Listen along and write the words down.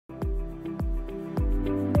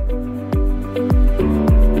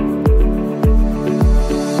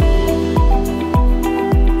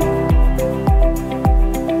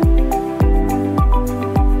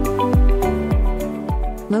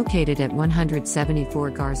Located at 174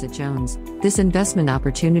 Garza Jones, this investment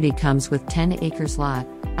opportunity comes with 10 acres lot,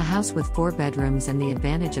 a house with 4 bedrooms and the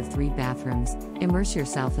advantage of 3 bathrooms. Immerse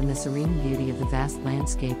yourself in the serene beauty of the vast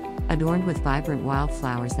landscape, adorned with vibrant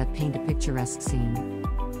wildflowers that paint a picturesque scene.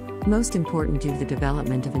 Most important to the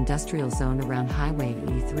development of industrial zone around Highway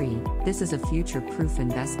 83, this is a future-proof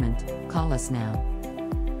investment. Call us now.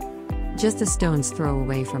 Just a stone's throw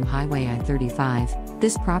away from Highway I-35,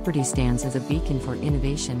 this property stands as a beacon for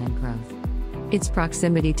innovation and growth. Its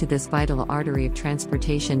proximity to this vital artery of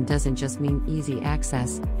transportation doesn't just mean easy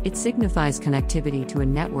access, it signifies connectivity to a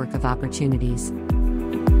network of opportunities.